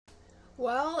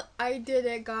Well, I did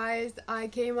it, guys. I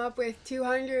came up with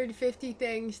 250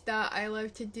 things that I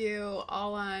love to do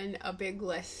all on a big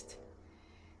list.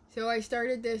 So I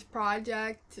started this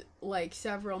project like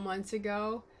several months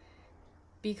ago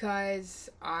because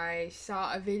I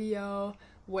saw a video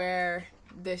where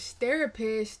this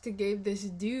therapist gave this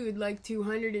dude like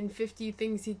 250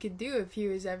 things he could do if he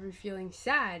was ever feeling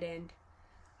sad, and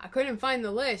I couldn't find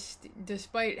the list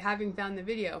despite having found the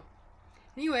video.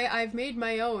 Anyway, I've made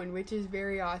my own, which is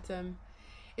very awesome.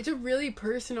 It's a really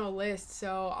personal list,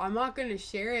 so I'm not going to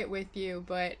share it with you,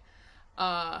 but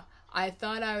I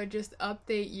thought I would just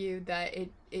update you that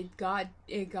it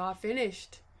got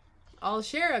finished. I'll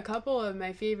share a couple of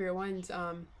my favorite ones.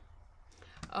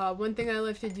 One thing I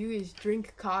love to do is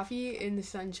drink coffee in the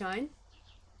sunshine.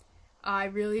 I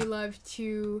really love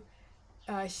to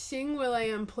sing while I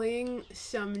am playing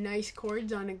some nice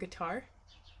chords on a guitar.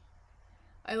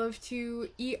 I love to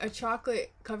eat a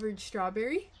chocolate covered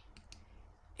strawberry.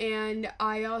 And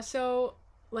I also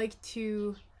like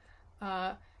to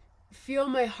feel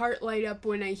my heart light up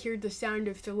when I hear the sound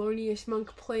of Thelonious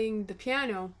Monk playing the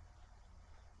piano.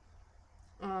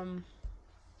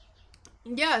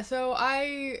 Yeah, so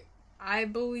I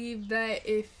believe that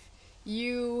if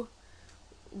you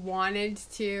wanted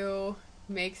to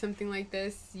make something like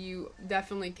this, you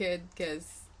definitely could,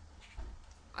 because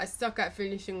I suck at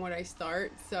finishing what I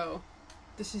start, so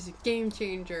this is a game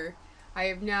changer. I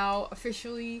have now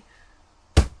officially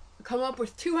come up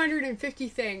with 250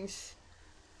 things.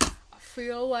 I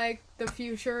feel like the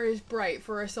future is bright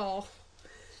for us all.